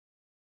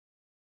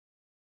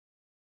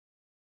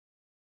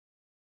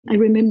I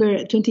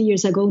remember 20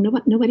 years ago,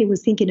 nobody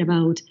was thinking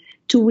about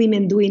two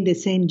women doing the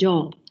same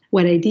job.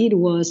 What I did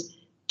was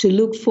to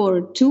look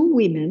for two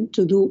women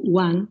to do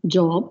one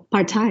job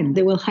part-time.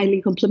 They were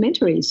highly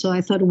complementary. So I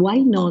thought, why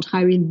not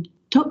hiring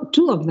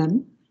two of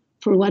them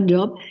for one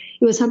job?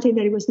 It was something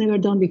that it was never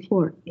done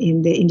before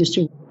in the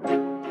industry.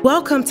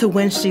 Welcome to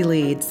When She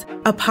Leads,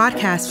 a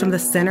podcast from the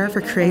Center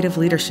for Creative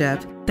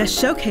Leadership that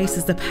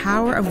showcases the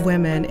power of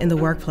women in the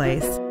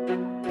workplace.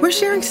 We're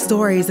sharing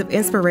stories of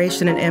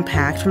inspiration and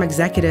impact from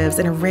executives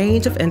in a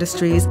range of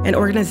industries and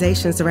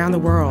organizations around the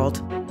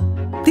world.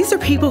 These are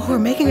people who are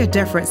making a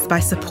difference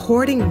by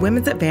supporting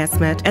women's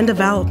advancement and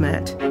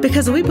development,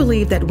 because we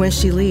believe that when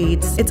she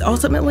leads, it's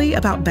ultimately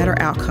about better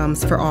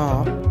outcomes for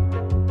all.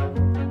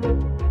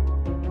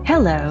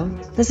 Hello,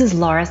 this is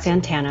Laura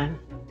Santana.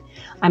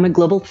 I'm a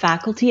global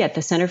faculty at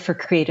the Center for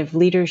Creative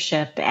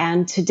Leadership,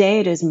 and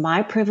today it is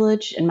my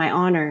privilege and my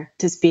honor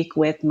to speak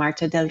with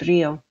Marta Del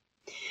Rio.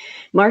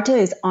 Marta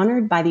is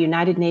honored by the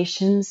United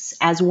Nations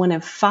as one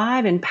of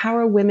 5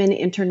 Empower Women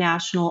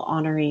International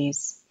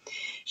honorees.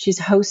 She's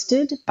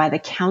hosted by the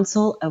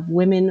Council of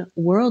Women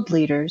World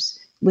Leaders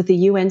with the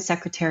UN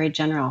Secretary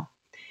General.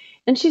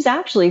 And she's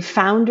actually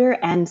founder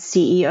and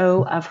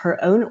CEO of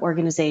her own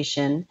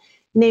organization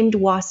named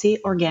WASI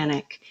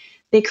Organic.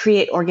 They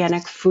create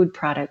organic food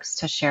products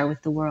to share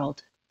with the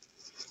world.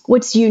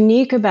 What's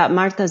unique about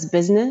Marta's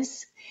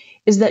business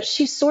is that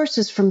she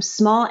sources from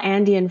small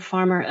Andean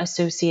farmer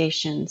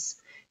associations.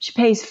 She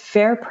pays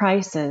fair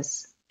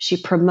prices. She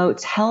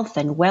promotes health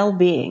and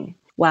well-being,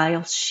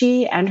 while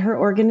she and her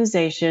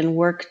organization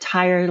work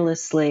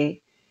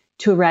tirelessly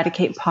to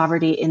eradicate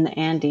poverty in the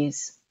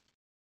Andes.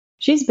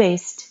 She's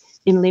based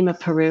in Lima,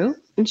 Peru,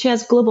 and she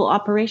has global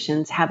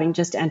operations, having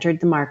just entered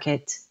the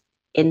market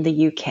in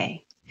the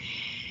UK.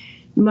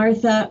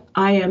 Marta,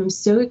 I am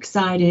so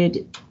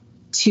excited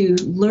to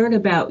learn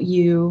about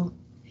you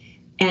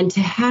and to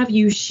have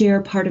you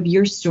share part of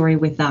your story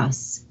with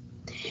us.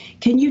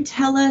 Can you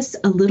tell us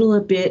a little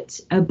bit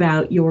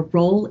about your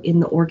role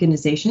in the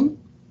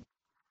organization?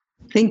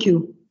 Thank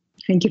you.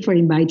 Thank you for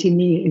inviting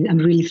me. I'm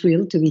really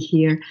thrilled to be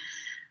here.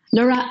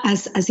 Laura,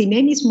 as in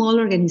any small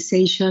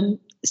organization,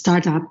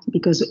 startup,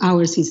 because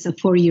ours is a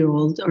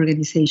 4-year-old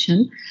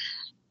organization,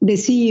 the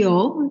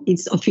CEO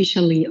is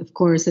officially, of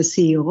course, a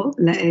CEO,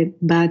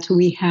 but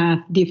we have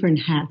different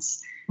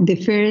hats. The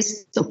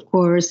first, of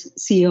course,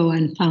 CEO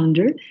and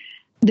founder.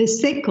 The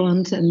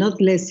second, and not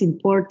less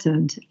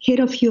important, head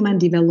of human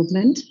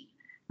development.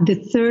 The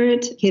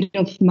third, head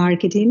of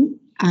marketing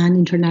and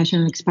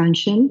international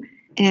expansion.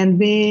 And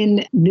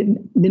then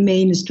the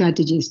main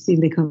strategist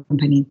in the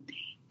company.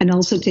 And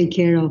also take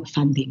care of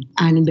funding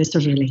and investor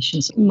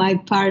relations. My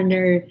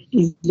partner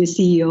is the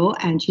CEO,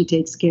 and she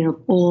takes care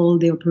of all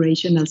the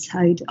operational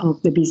side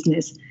of the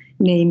business,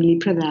 namely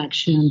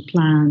production,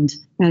 plant,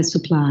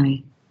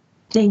 supply.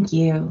 Thank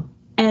you.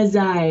 As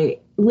I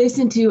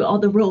listen to all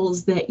the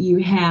roles that you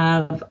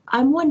have,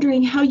 I'm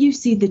wondering how you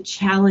see the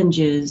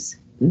challenges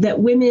that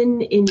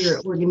women in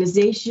your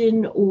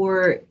organization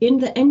or in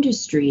the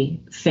industry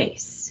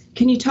face.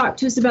 Can you talk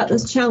to us about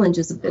those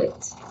challenges a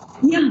bit?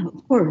 Yeah,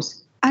 of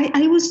course.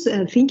 I was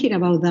thinking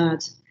about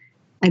that.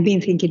 I've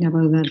been thinking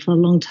about that for a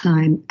long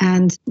time.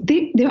 And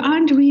there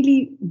aren't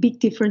really big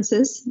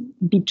differences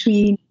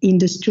between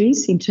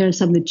industries in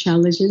terms of the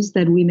challenges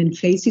that women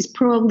face. It's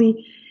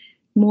probably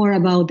more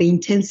about the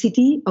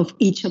intensity of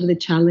each of the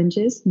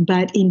challenges.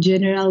 But in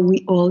general,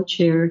 we all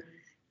share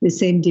the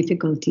same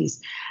difficulties.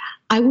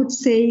 I would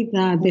say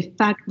that the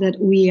fact that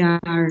we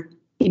are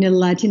in a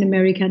Latin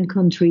American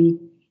country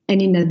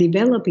and in a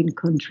developing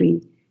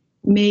country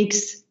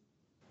makes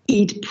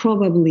it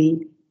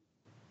probably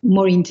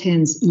more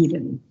intense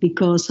even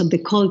because of the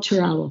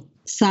cultural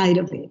side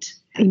of it.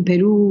 In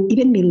Peru,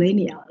 even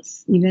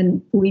millennials,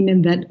 even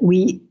women that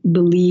we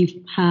believe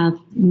have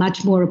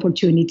much more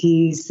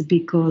opportunities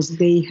because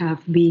they have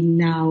been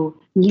now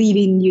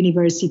leaving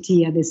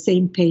university at the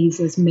same pace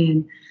as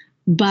men.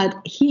 But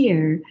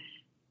here,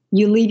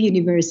 you leave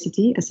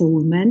university as a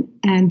woman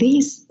and they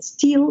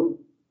still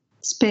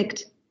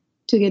expect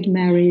to get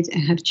married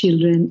and have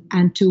children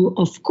and to,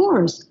 of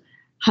course,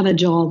 have a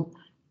job,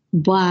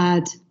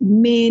 but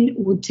men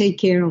would take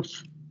care of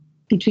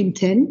between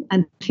 10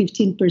 and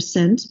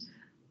 15%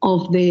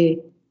 of the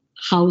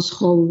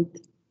household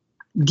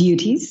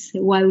duties,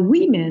 while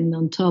women,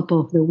 on top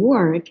of the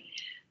work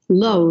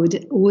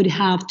load, would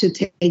have to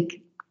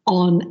take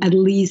on at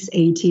least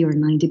 80 or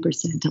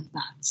 90% of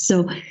that.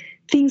 So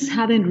things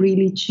haven't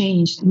really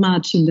changed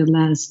much in the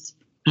last,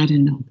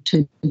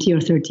 20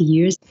 or 30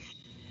 years.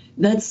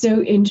 That's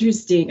so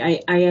interesting. I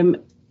am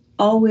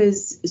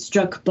always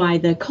struck by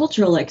the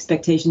cultural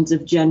expectations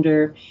of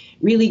gender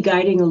really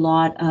guiding a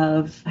lot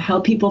of how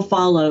people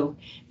follow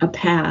a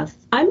path.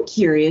 I'm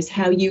curious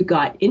how you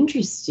got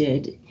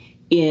interested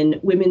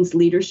in women's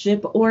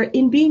leadership or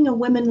in being a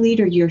women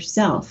leader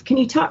yourself. Can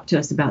you talk to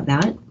us about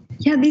that?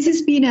 Yeah, this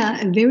has been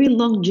a very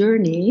long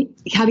journey,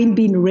 having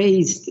been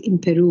raised in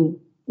Peru,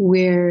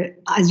 where,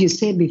 as you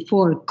said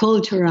before,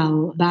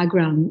 cultural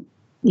background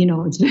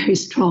it's very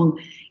strong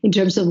in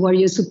terms of what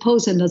you're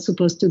supposed and not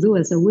supposed to do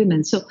as a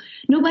woman. So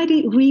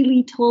nobody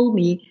really told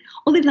me,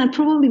 other than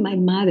probably my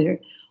mother,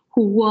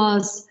 who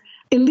was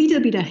a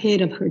little bit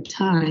ahead of her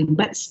time,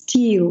 but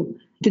still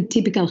the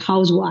typical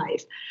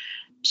housewife.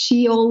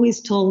 She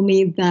always told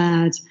me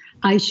that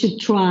I should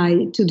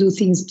try to do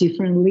things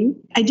differently.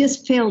 I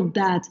just felt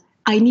that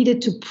I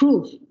needed to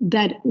prove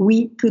that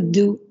we could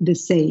do the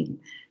same.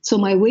 So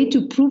my way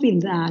to proving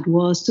that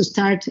was to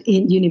start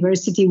in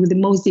university with the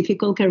most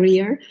difficult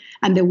career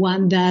and the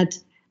one that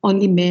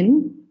only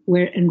men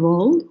were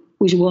enrolled,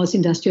 which was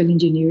industrial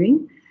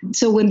engineering.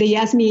 So when they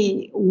asked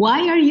me,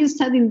 why are you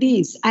studying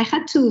this? I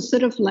had to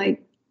sort of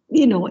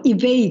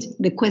evade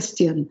the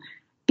question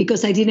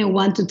because I didn't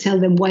want to tell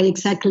them why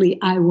exactly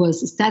I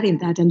was studying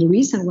that. And the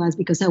reason was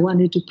because I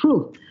wanted to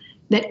prove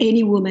that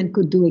any woman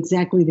could do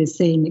exactly the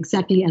same,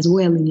 exactly as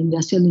well in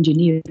industrial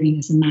engineering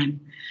as a man.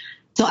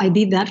 So I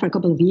did that for a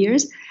couple of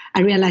years.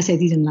 I realized I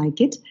didn't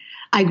like it.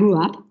 I grew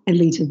up a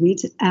little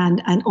bit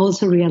and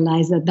also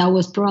realized that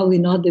was probably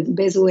not the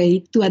best way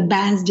to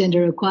advance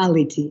gender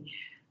equality.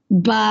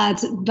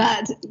 But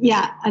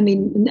yeah,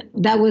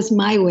 that was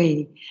my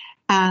way.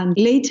 And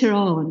later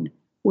on,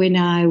 when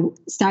I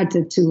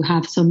started to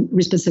have some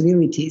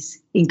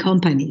responsibilities in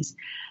companies,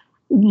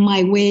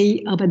 my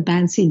way of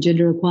advancing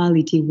gender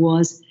equality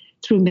was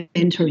through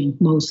mentoring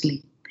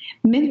mostly.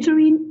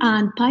 Mentoring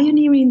and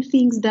pioneering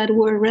things that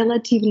were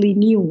relatively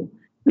new,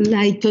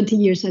 like 20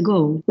 years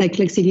ago, like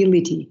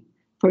flexibility,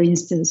 for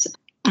instance.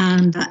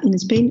 And in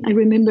Spain, I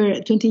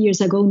remember 20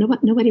 years ago,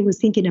 nobody was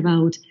thinking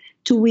about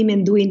two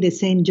women doing the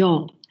same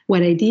job.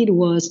 What I did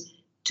was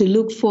to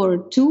look for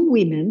two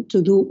women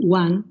to do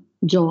one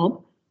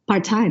job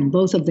part-time,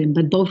 both of them,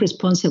 but both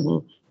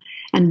responsible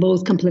and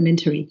both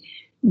complementary,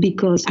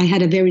 because I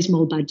had a very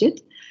small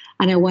budget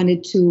and I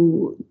wanted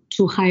to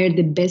hire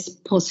the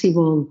best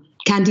possible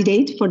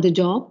candidate for the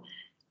job.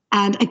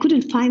 And I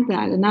couldn't find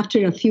that. And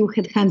after a few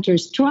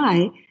headhunters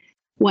try,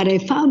 what I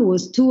found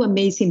was two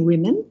amazing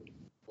women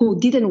who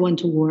didn't want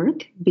to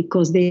work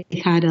because they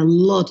had a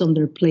lot on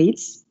their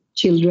plates.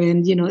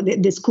 Children,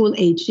 the school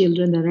age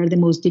children that are the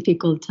most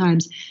difficult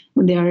times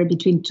when they are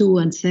between 2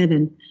 and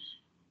 7.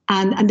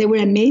 And they were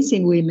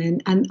amazing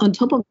women. And on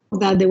top of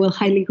that, they were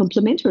highly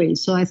complementary.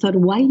 So I thought,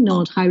 why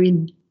not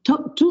hiring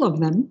two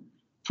of them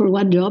for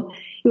one job?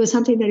 It was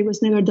something that it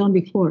was never done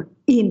before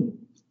in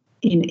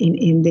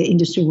the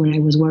industry where I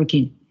was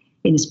working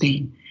in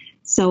Spain.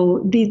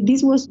 So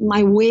this was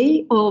my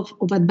way of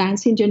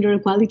advancing gender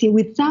equality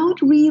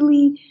without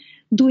really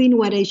doing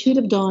what I should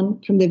have done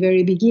from the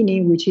very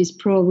beginning, which is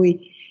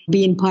probably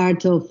being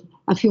part of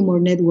a few more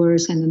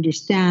networks and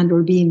understand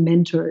or being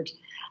mentored.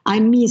 I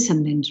miss a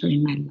mentor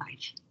in my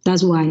life.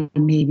 That's why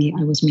maybe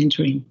I was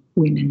mentoring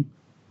women.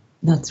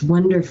 That's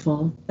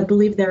wonderful. I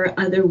believe there are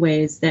other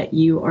ways that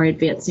you are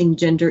advancing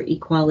gender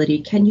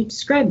equality. Can you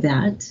describe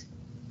that?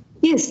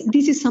 Yes,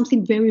 this is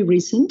something very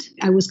recent.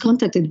 I was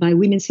contacted by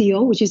Women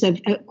CEO, which is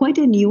quite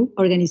a new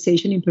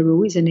organization in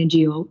Peru. It's an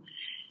NGO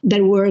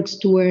that works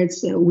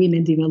towards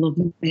women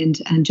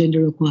development and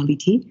gender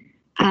equality.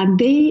 And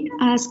they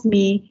asked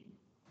me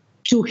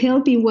to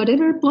help in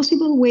whatever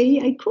possible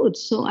way I could.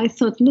 So I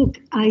thought, look,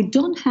 I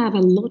don't have a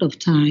lot of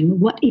time.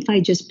 What if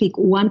I just pick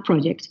one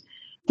project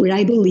where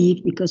I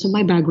believe, because of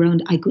my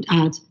background, I could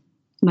add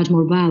much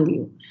more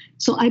value?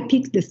 So I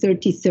picked the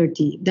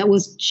 30-30. That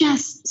was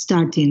just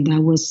starting.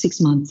 That was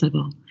 6 months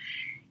ago.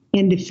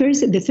 And the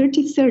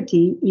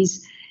 30-30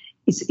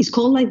 is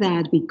called like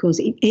that because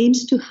it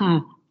aims to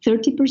have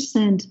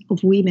 30%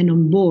 of women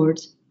on board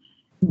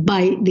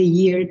by the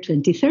year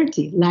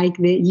 2030, like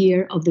the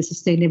year of the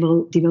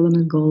Sustainable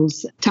Development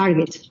Goals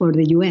target for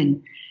the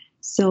UN.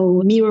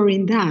 So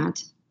mirroring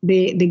that,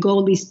 the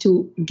goal is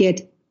to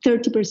get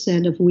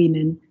 30% of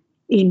women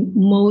in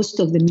most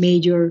of the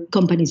major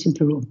companies in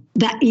Peru.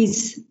 That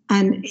is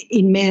an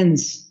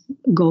immense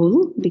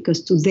goal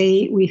because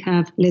today we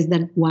have less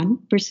than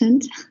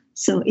 1%.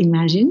 So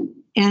imagine.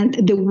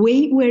 And the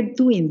way we're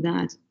doing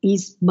that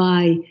is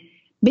by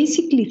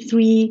basically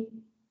three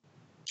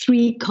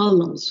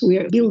columns. We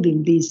are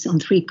building this on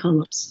 3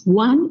 columns.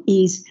 One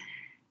is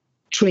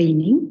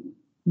training,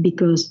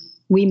 because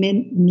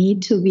women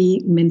need to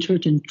be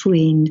mentored and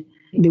trained.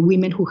 The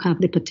women who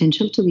have the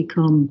potential to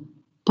become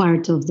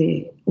part of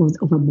a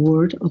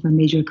board of a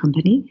major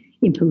company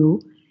in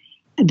Peru.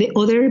 The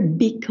other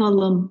big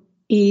column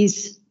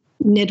is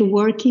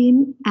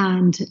networking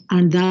and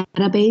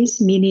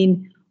database,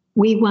 meaning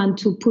we want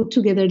to put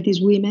together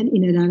these women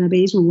in a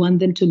database. We want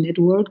them to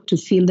network, to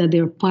feel that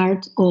they're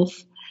part of,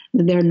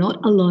 that they're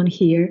not alone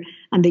here,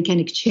 and they can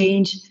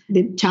exchange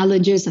the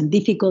challenges and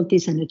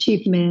difficulties and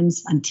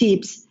achievements and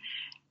tips.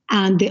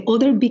 And the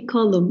other big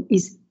column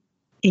is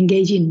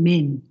engaging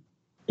men.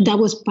 That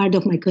was part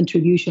of my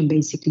contribution,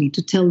 basically,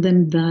 to tell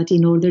them that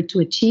in order to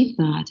achieve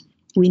that,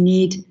 we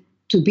need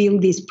to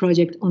build this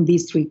project on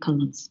these 3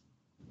 columns.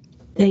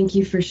 Thank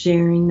you for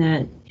sharing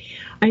that.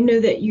 I know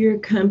that your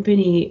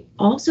company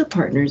also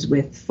partners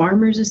with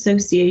farmers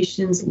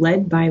associations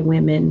led by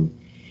women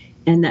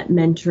and that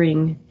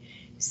mentoring.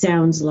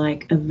 sounds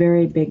like a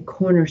very big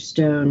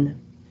cornerstone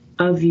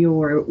of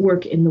your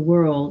work in the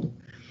world.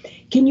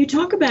 Can you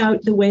talk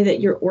about the way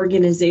that your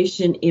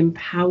organization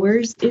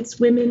empowers its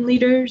women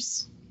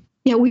leaders?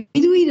 Yeah, we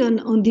do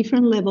it on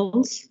different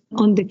levels.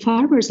 On the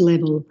farmers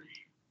level,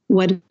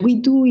 what we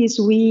do is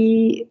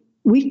we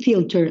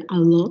filter a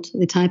lot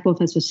the type of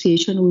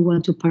association we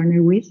want to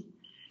partner with,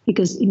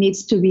 because it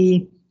needs to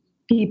be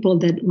people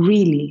that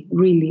really,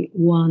 really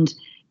want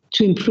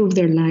to improve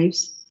their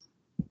lives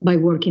by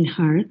working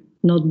hard,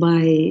 not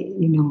by,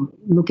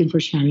 looking for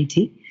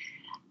charity.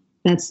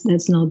 That's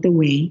not the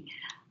way.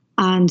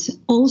 And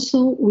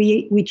also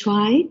we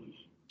try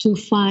to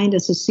find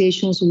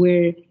associations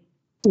where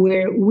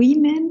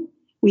women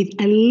with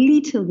a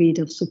little bit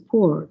of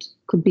support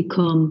could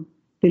become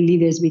the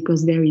leaders,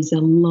 because there is a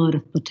lot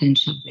of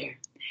potential there.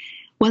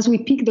 Once we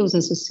pick those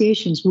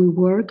associations, we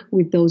work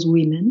with those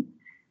women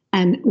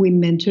and we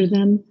mentor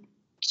them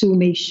to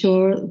make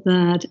sure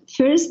that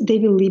first they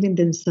believe in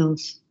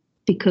themselves,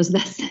 because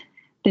that's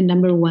the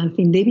number one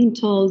thing. They've been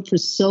told for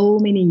so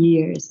many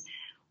years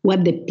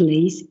what the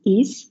place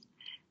is,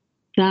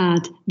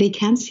 that they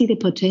can't see the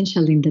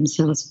potential in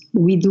themselves.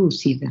 We do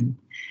see them.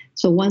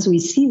 So once we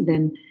see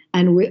them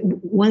and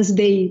once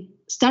they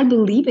start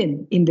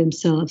believing in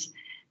themselves,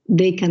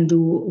 they can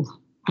do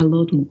a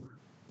lot more.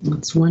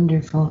 That's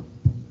wonderful.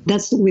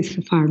 That's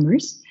with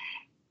farmers.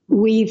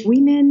 With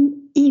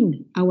women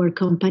in our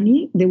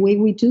company, the way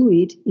we do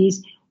it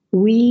is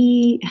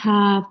we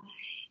have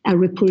a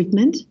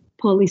recruitment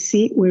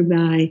policy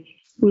whereby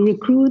we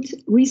recruit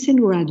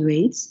recent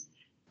graduates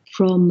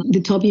from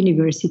the top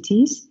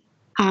universities,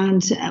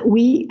 and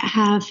we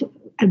have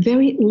a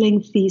very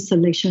lengthy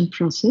selection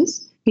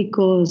process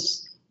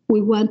because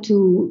we want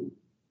to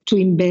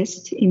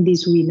invest in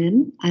these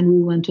women and we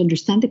want to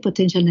understand the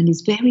potential, and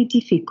it's very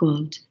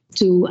difficult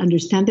to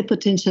understand the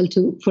potential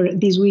for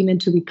these women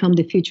to become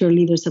the future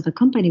leaders of a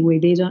company where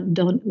they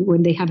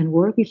when they haven't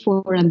worked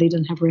before and they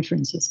don't have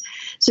references.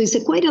 So it's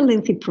quite a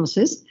lengthy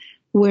process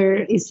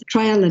where it's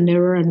trial and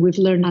error, and we've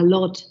learned a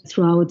lot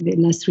throughout the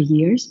last 3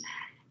 years.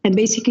 And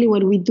basically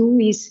what we do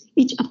is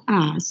each of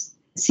us,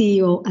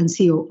 CEO and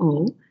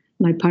COO,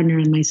 my partner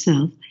and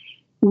myself,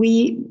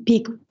 we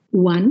pick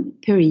one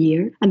per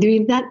year. And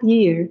during that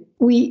year,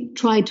 we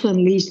try to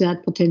unleash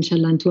that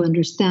potential and to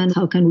understand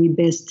how can we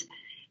best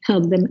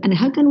help them and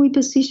how can we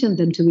position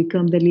them to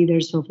become the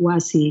leaders of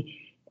WASI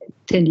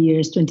 10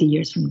 years, 20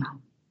 years from now.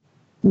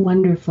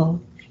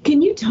 Wonderful.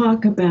 Can you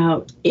talk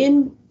about,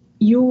 in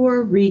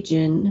your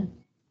region,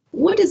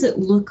 what does it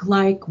look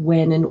like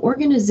when an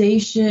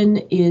organization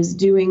is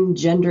doing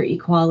gender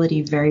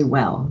equality very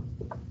well?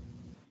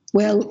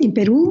 Well, in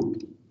Peru,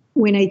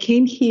 when I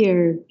came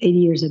here 8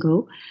 years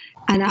ago,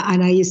 and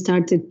I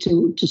started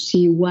to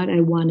see what I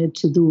wanted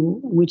to do,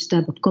 which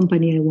type of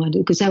company I wanted,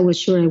 because I was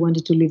sure I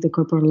wanted to live the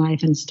corporate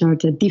life and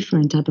start a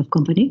different type of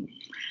company.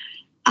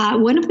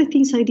 One of the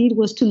things I did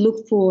was to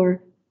look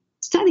for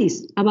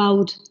studies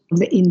about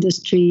the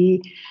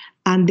industry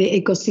and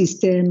the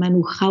ecosystem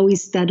and how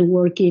is that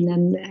working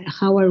and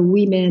how are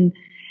women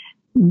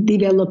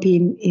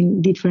developing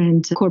in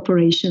different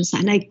corporations.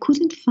 And I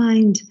couldn't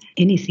find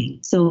anything.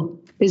 So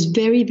there's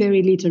very,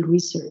 very little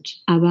research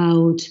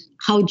about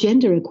how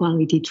gender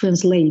equality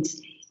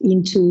translates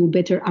into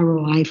better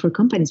ROI for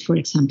companies, for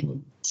example.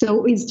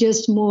 So it's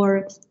just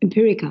more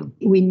empirical.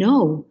 We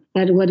know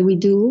that what we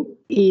do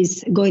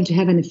is going to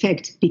have an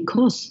effect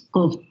because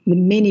of the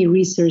many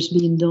research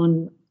being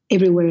done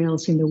everywhere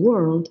else in the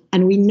world.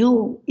 And we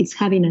know it's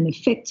having an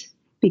effect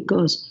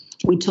because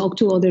we talk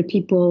to other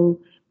people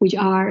which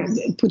are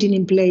putting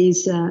in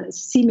place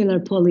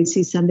similar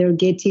policies, and they're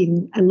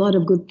getting a lot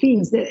of good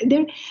things.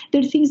 There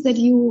are things that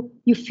you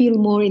feel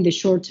more in the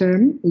short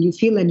term, you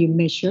feel and you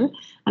measure,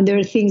 and there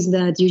are things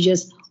that you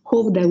just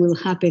hope that will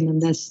happen,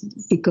 and that's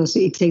because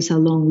it takes a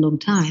long, long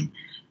time.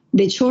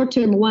 The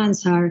short-term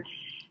ones are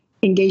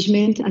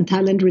engagement and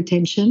talent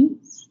retention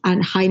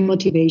and high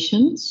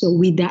motivation. So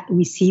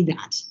we see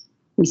that.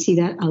 We see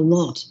that a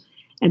lot.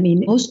 I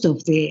mean, most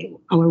of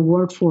our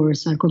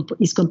workforce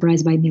is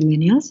comprised by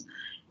millennials.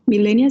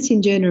 Millennials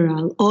in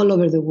general, all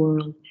over the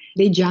world,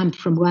 they jump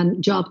from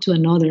one job to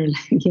another,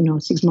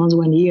 6 months,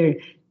 1 year,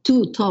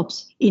 2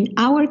 tops. In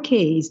our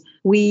case,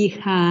 we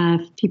have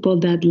people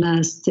that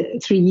last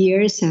 3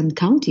 years and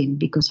counting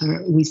because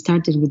we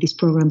started with this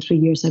program 3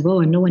 years ago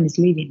and no one is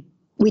leaving,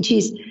 which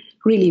is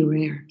really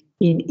rare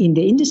in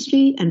the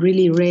industry and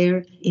really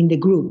rare in the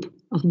group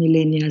of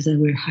millennials that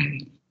we're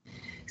hiring.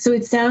 So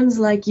it sounds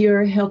like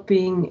you're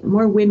helping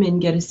more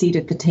women get a seat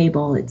at the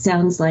table. It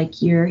sounds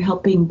like you're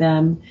helping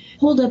them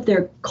hold up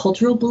their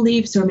cultural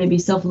beliefs or maybe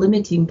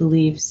self-limiting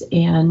beliefs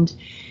and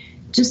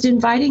just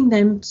inviting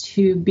them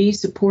to be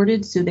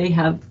supported so they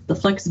have the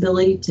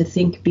flexibility to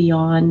think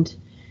beyond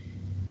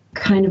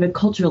kind of a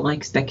cultural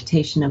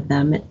expectation of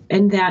them.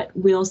 And that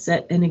will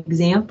set an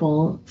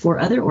example for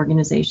other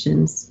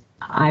organizations,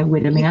 I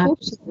would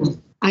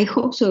imagine. I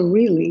hope so,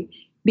 really.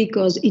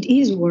 Because it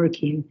is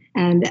working.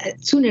 And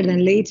sooner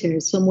than later,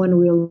 someone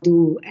will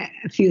do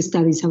a few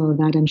studies about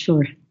that, I'm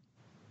sure.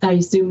 I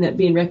assume that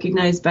being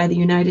recognized by the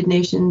United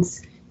Nations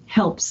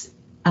helps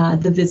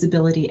the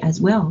visibility as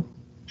well.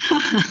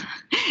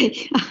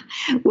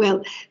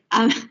 Well,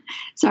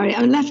 sorry,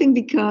 I'm laughing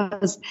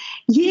because,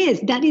 yes,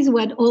 that is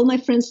what all my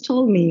friends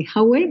told me.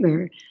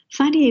 However,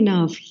 funny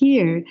enough,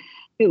 here,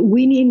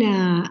 winning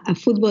a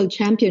football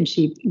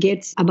championship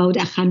gets about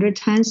 100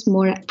 times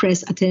more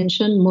press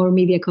attention, more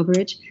media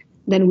coverage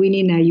than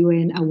winning a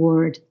UN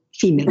award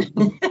female.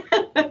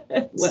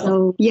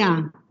 So,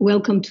 yeah,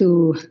 welcome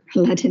to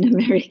Latin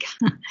America.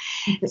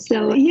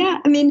 So, yeah,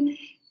 I mean,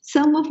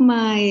 some of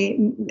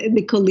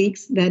the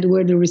colleagues that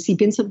were the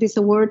recipients of this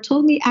award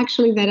told me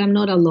actually that I'm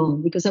not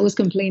alone, because I was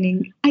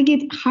complaining, I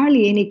get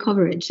hardly any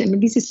coverage. I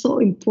mean, this is so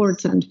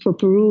important for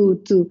Peru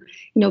to,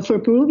 for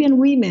Peruvian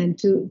women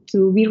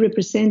to be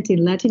represented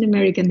in Latin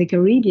America and the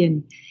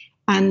Caribbean.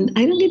 And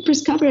I don't get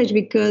press coverage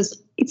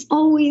because it's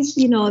always,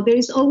 there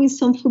is always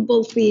some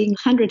football thing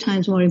 100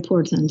 times more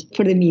important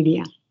for the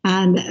media.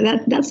 And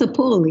that's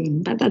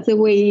appalling, but that's the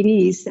way it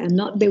is and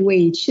not the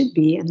way it should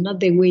be and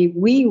not the way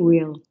we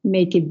will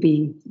make it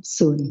be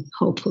soon,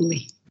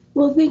 hopefully.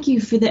 Well, thank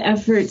you for the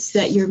efforts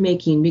that you're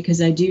making,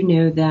 because I do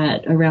know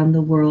that around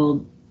the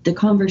world, the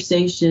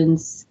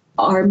conversations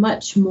are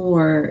much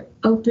more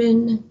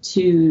open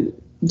to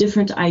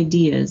different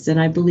ideas. And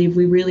I believe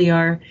we really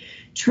are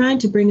trying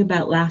to bring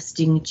about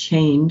lasting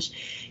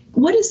change.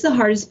 What is the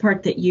hardest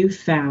part that you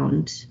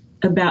found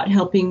about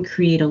helping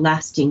create a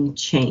lasting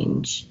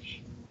change?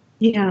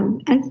 Yeah,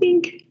 I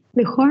think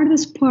the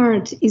hardest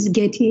part is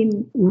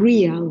getting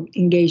real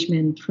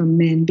engagement from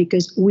men,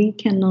 because we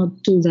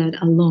cannot do that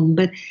alone.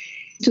 But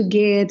to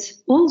get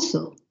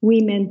also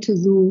women to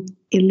do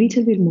a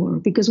little bit more,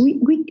 because we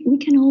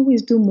can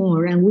always do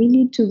more, and we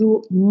need to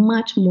do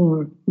much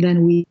more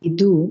than we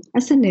do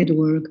as a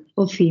network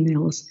of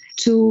females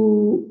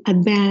to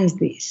advance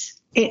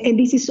this. And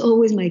this is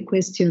always my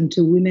question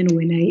to women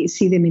when I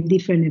see them in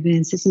different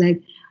events. It's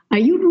like, are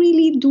you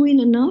really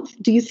doing enough?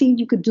 Do you think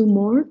you could do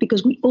more?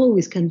 Because we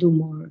always can do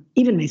more.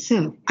 Even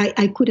myself,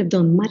 I could have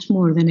done much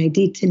more than I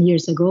did 10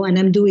 years ago, and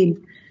I'm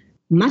doing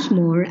much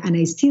more, and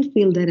I still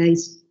feel that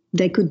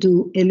I could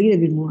do a little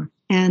bit more.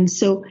 And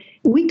so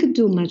we could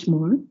do much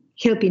more,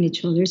 helping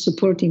each other,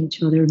 supporting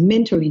each other,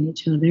 mentoring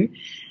each other.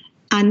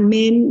 And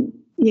men,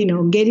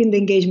 getting the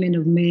engagement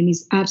of men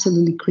is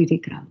absolutely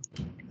critical.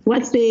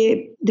 What's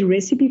the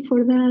recipe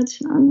for that?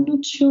 I'm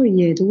not sure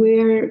yet.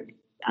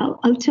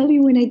 I'll tell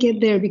you when I get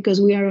there, because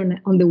we are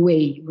on the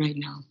way right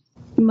now.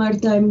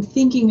 Marta, I'm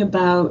thinking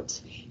about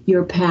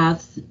your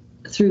path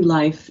through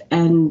life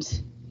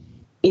and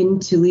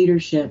into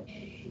leadership.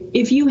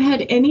 If you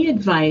had any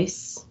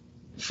advice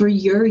for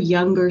your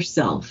younger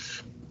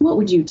self, what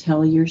would you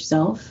tell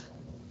yourself?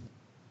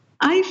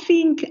 I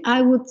think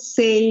I would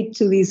say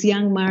to this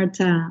young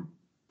Marta,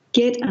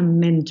 get a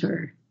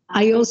mentor.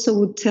 I also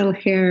would tell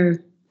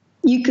her,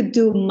 you could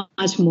do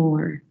much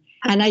more.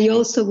 And I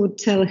also would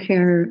tell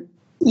her,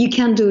 you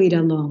can't do it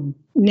alone.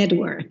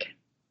 Network.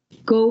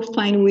 Go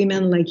find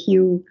women like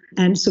you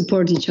and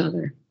support each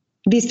other.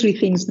 These three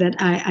things that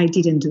I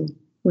didn't do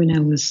when I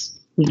was,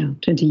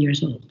 20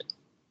 years old.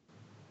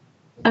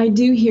 I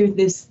do hear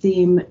this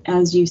theme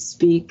as you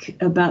speak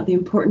about the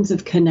importance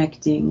of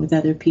connecting with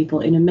other people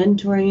in a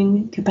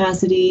mentoring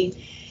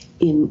capacity,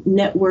 in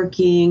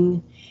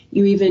networking.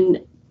 You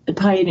even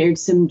pioneered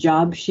some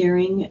job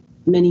sharing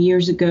many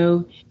years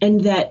ago,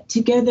 and that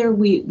together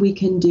we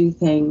can do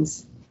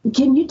things.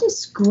 Can you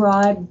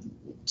describe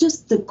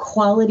just the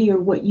quality or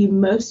what you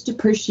most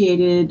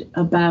appreciated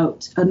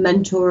about a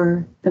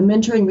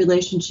mentoring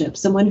relationship,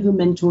 someone who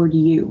mentored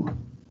you?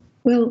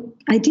 Well,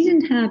 I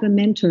didn't have a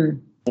mentor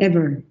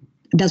ever.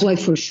 That's why,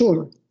 for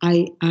sure,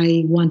 I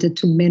wanted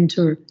to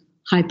mentor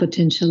high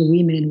potential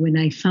women when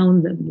I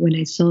found them, when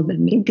I saw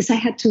them, because I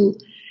had to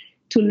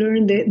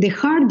learn the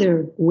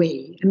harder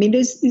way. I mean,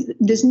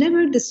 there's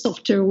never the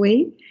softer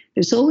way.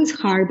 There's always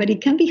hard, but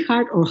it can be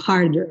hard or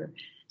harder.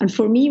 And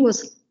for me, it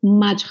was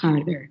much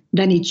harder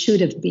than it should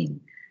have been.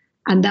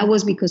 And that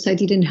was because I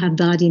didn't have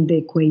that in the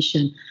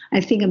equation. I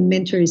think a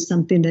mentor is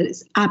something that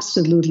is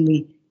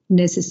absolutely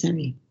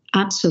necessary.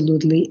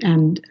 Absolutely.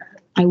 And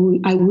I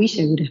wish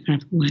I would have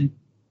had one.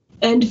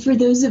 And for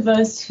those of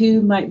us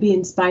who might be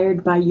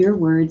inspired by your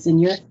words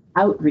and your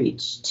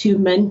outreach to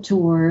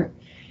mentor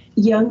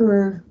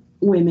younger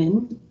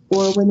women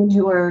or women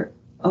who are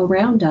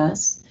around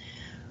us,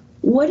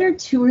 what are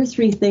 2 or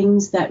 3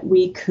 things that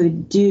we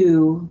could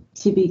do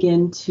to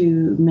begin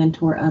to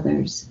mentor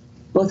others,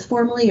 both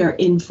formally or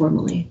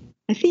informally?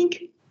 I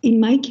think in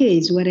my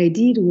case, what I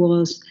did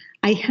was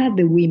I had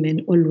the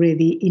women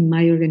already in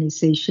my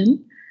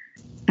organization,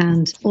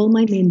 and all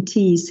my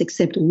mentees,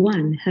 except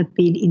one, have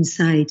been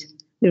inside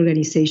the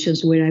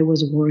organizations where I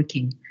was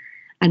working.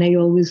 And I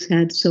always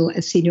had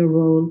a senior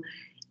role,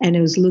 and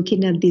I was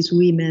looking at these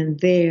women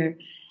there,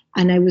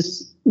 and I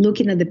was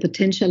looking at the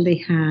potential they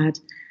had.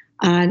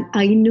 And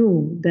I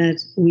knew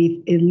that with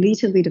a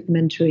little bit of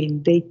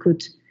mentoring, they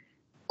could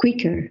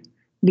quicker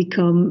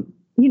become,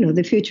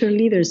 the future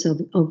leaders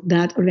of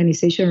that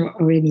organization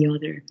or any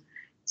other.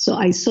 So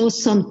I saw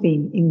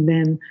something in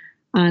them,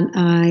 and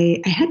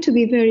I had to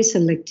be very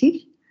selective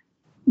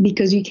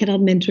because you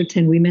cannot mentor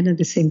 10 women at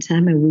the same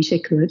time. I wish I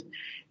could.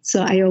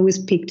 So I always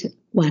picked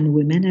one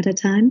woman at a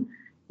time.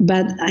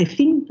 But I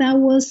think that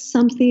was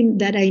something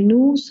that I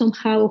knew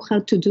somehow how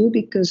to do,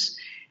 because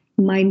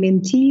my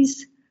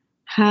mentees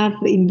have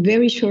in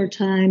very short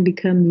time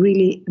become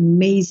really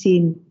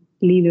amazing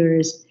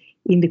leaders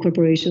in the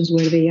corporations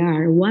where they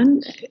are.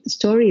 One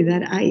story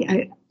that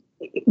I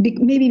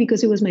maybe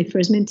because it was my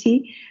first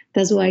mentee,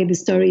 that's why the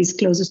story is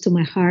closest to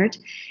my heart.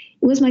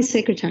 It was my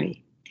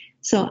secretary.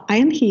 So I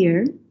am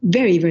here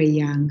very, very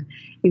young.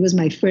 It was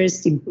my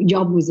first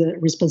job with a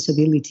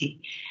responsibility.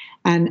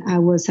 And I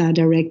was a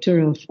director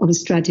of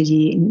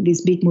strategy in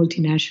this big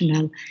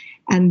multinational.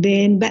 And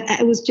then, but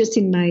I was just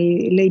in my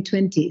late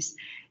 20s.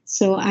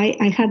 So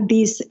I had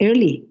these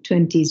early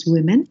 20s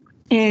women.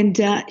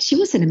 And she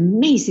was an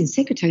amazing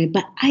secretary,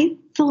 but I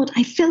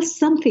felt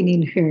something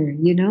in her,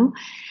 you know.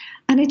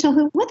 And I told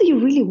her, what do you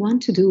really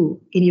want to do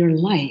in your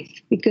life?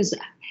 Because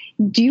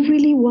do you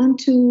really want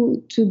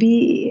to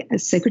be a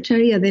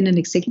secretary and then an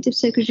executive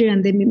secretary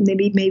and then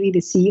maybe the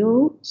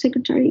CEO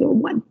secretary, or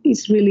what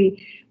is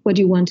really what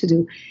you want to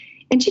do?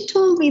 And she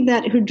told me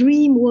that her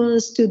dream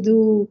was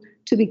to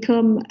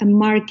become a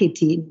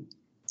marketing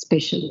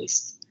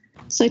specialist.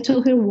 So I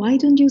told her, why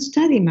don't you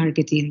study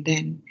marketing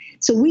then?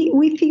 So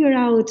we figured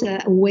out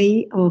a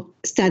way of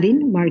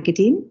studying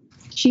marketing.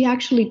 She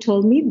actually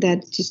told me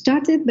that she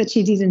started, but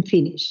she didn't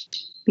finish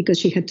because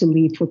she had to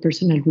leave for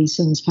personal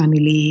reasons,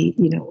 family,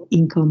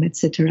 income,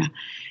 etc.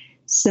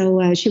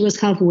 So she was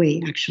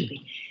halfway,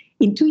 actually.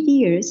 In 2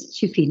 years,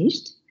 she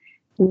finished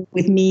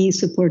with me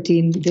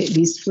supporting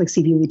this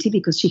flexibility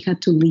because she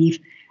had to leave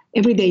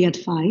every day at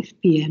 5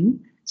 p.m.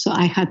 So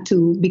I had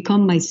to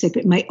become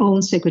my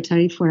own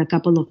secretary for a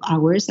couple of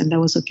hours, and that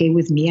was okay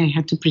with me. I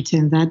had to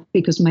pretend that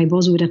because my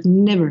boss would have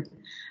never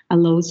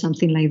allowed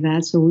something like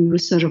that. So we were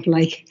sort of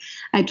like,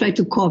 I tried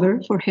to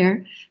cover for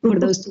her for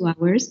those 2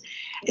 hours.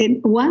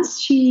 And once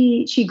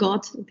she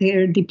got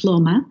her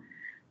diploma,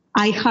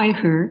 I hired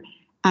her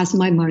as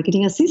my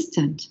marketing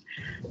assistant.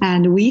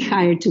 And we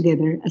hired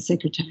together a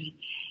secretary.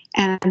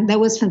 And that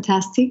was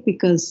fantastic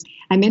because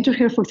I mentored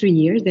her for 3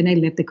 years. Then I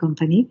left the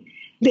company.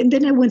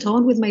 Then I went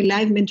on with my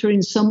life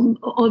mentoring some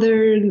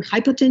other high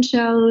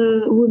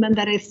potential women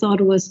that I thought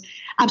was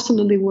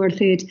absolutely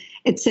worth it,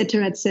 et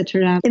cetera, et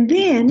cetera. And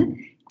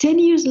then 10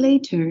 years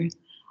later,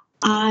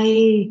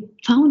 I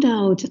found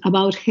out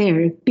about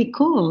her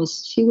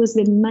because she was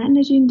the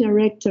managing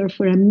director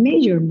for a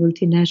major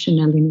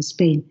multinational in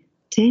Spain.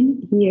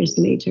 10 years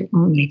later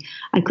only.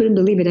 I couldn't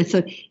believe it. I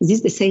thought, is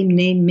this the same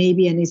name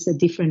maybe, and it's a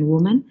different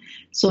woman?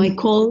 So I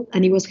called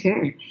and it was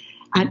her.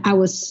 And I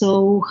was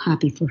so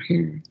happy for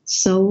her,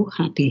 so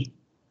happy.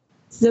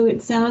 So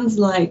it sounds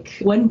like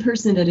one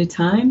person at a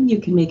time, you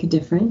can make a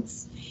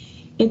difference.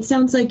 It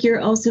sounds like you're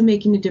also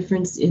making a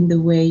difference in the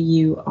way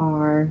you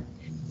are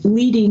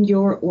leading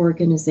your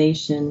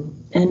organization.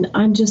 And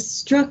I'm just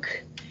struck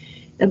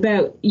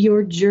about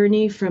your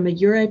journey from a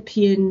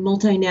European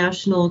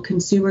multinational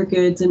consumer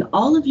goods and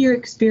all of your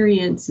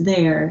experience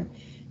there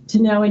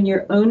to now in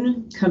your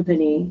own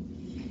company.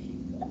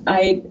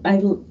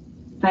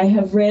 I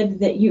have read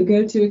that you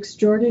go to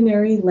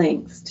extraordinary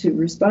lengths to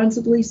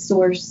responsibly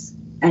source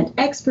and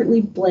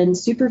expertly blend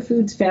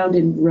superfoods found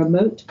in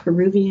remote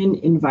Peruvian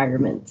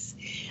environments.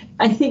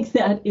 I think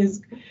that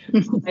is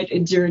quite a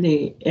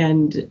journey,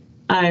 and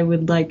I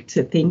would like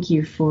to thank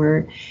you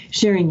for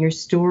sharing your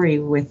story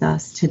with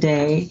us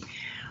today.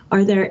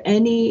 Are there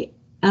any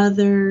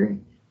other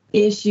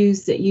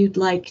issues that you'd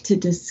like to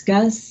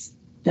discuss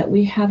that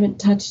we haven't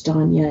touched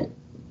on yet?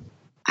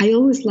 I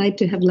always like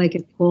to have like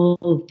a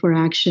call for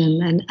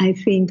action. And I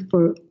think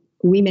for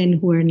women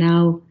who are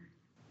now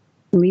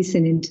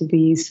listening to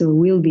this or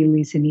will be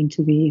listening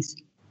to this,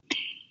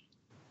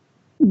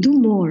 do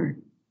more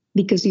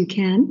because you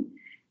can,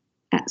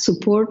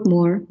 support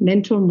more,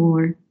 mentor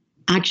more,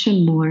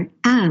 action more,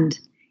 and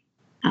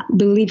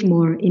believe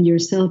more in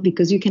yourself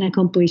because you can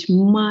accomplish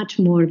much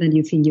more than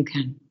you think you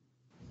can.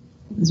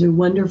 Those are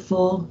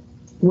wonderful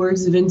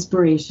words of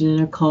inspiration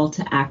and a call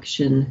to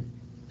action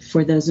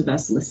for those of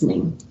us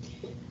listening.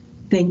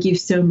 Thank you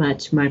so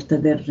much, Marta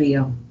del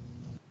Rio.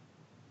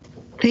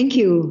 Thank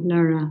you,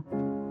 Laura.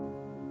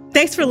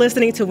 Thanks for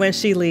listening to When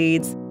She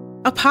Leads,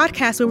 a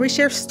podcast where we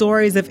share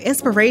stories of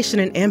inspiration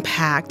and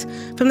impact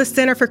from the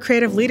Center for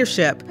Creative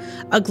Leadership,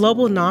 a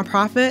global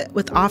nonprofit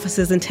with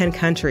offices in 10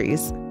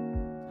 countries.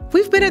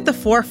 We've been at the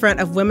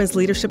forefront of women's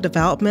leadership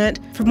development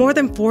for more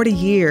than 40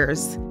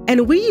 years,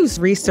 and we use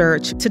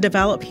research to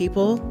develop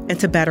people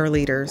into better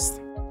leaders.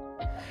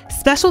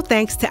 Special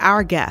thanks to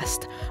our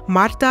guest,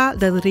 Marta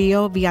del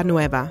Rio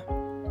Villanueva.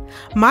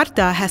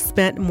 Marta has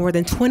spent more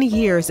than 20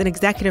 years in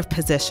executive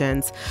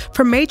positions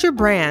for major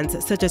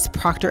brands such as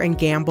Procter &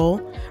 Gamble,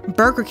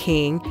 Burger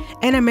King,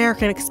 and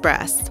American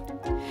Express,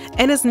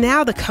 and is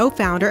now the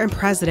co-founder and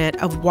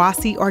president of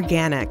Huasi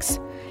Organics,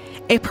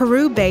 a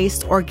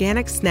Peru-based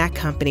organic snack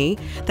company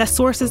that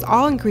sources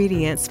all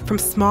ingredients from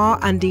small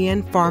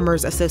Andean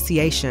farmers'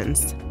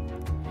 associations.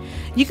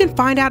 You can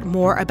find out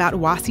more about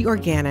Huasi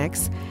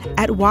Organics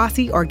at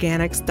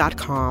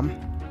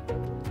huasiorganics.com.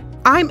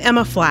 I'm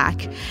Emma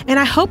Flack, and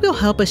I hope you'll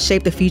help us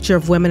shape the future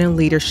of women in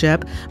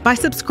leadership by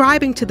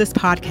subscribing to this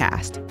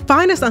podcast.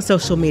 Find us on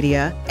social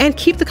media and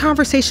keep the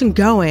conversation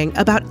going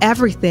about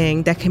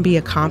everything that can be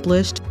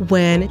accomplished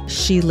when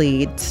she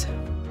leads.